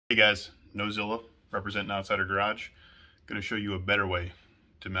Hey guys, Nozilla, representing Outsider Garage. Going to show you a better way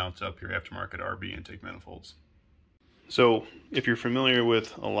to mount up your aftermarket RB intake manifolds. So, if you're familiar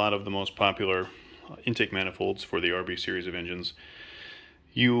with a lot of the most popular intake manifolds for the RB series of engines,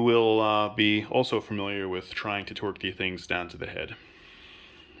 you will be also familiar with trying to torque these things down to the head.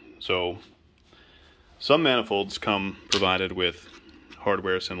 So, some manifolds come provided with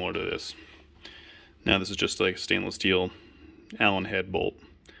hardware similar to this. Now this is just like a stainless steel Allen head bolt.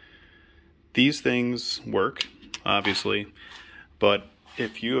 These things work, obviously, but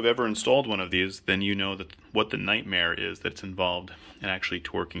if you have ever installed one of these, then you know that what the nightmare is that's involved in actually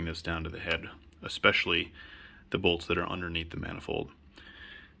torquing this down to the head, especially the bolts that are underneath the manifold.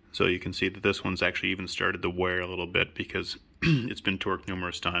 So you can see that this one's actually even started to wear a little bit because it's been torqued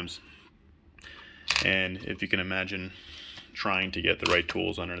numerous times. And if you can imagine, trying to get the right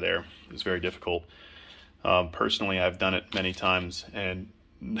tools under there is very difficult. Personally, I've done it many times, and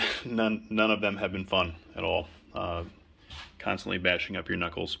none of them have been fun at all. Constantly bashing up your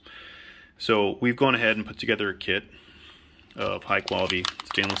knuckles. So we've gone ahead and put together a kit of high quality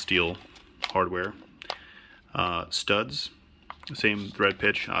stainless steel hardware, studs, same thread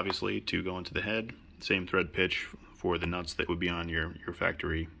pitch obviously to go into the head, same thread pitch for the nuts that would be on your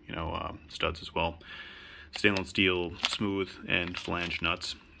factory studs as well. Stainless steel smooth and flange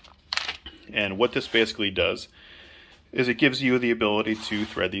nuts. And what this basically does is it gives you the ability to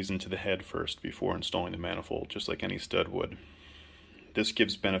thread these into the head first before installing the manifold, just like any stud would. This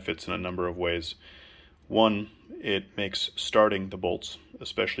gives benefits in a number of ways. One, it makes starting the bolts,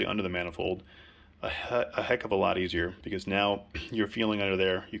 especially under the manifold, a heck of a lot easier, because now you're feeling under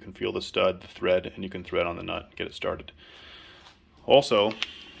there, you can feel the stud, the thread, and you can thread on the nut and get it started. Also,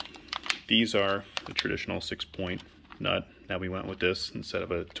 these are the traditional 6-point nut. Now we went with this instead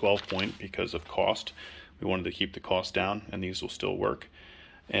of a 12-point because of cost. We wanted to keep the cost down, and these will still work.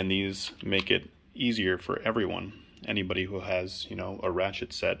 And these make it easier for everyone. Anybody who has, a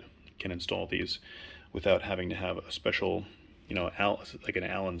ratchet set can install these without having to have a special, like an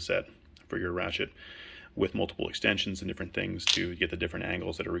Allen set for your ratchet with multiple extensions and different things to get the different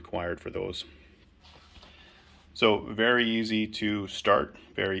angles that are required for those. So very easy to start,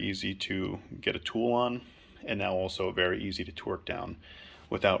 very easy to get a tool on, and now also very easy to torque down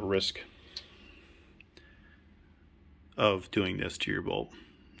without risk of doing this to your bolt.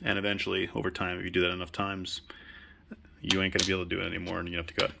 And eventually, over time, if you do that enough times, you ain't going to be able to do it anymore, and you have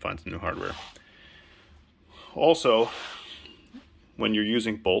to go out and find some new hardware. Also, when you're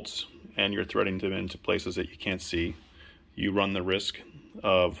using bolts and you're threading them into places that you can't see, you run the risk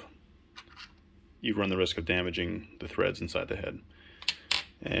of damaging the threads inside the head,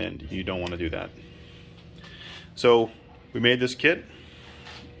 and you don't want to do that. So we made this kit.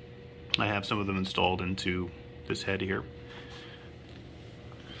 I have some of them installed into this head here.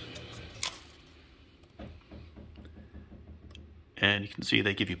 And you can see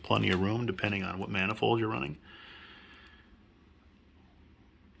they give you plenty of room depending on what manifold you're running.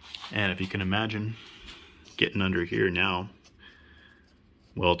 And if you can imagine getting under here now,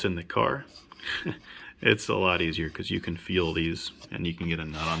 well, it's in the car, it's a lot easier because you can feel these and you can get a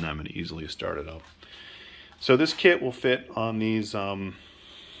nut on them and easily start it up. So this kit will fit on these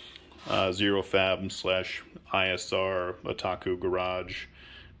Zero Fab / ISR Otaku Garage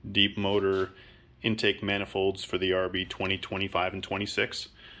deep motor intake manifolds for the RB 20, 25, and 26.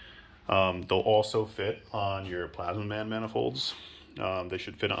 They'll also fit on your Plasma Man manifolds. They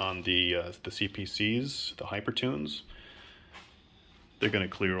should fit on the CPCs, the Hypertunes. They're going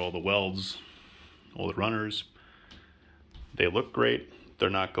to clear all the welds, all the runners. They look great.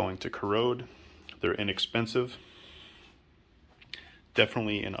 They're not going to corrode. They're inexpensive.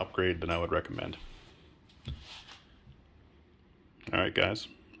 Definitely an upgrade that I would recommend. All right, guys.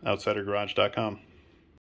 OutsiderGarage.com.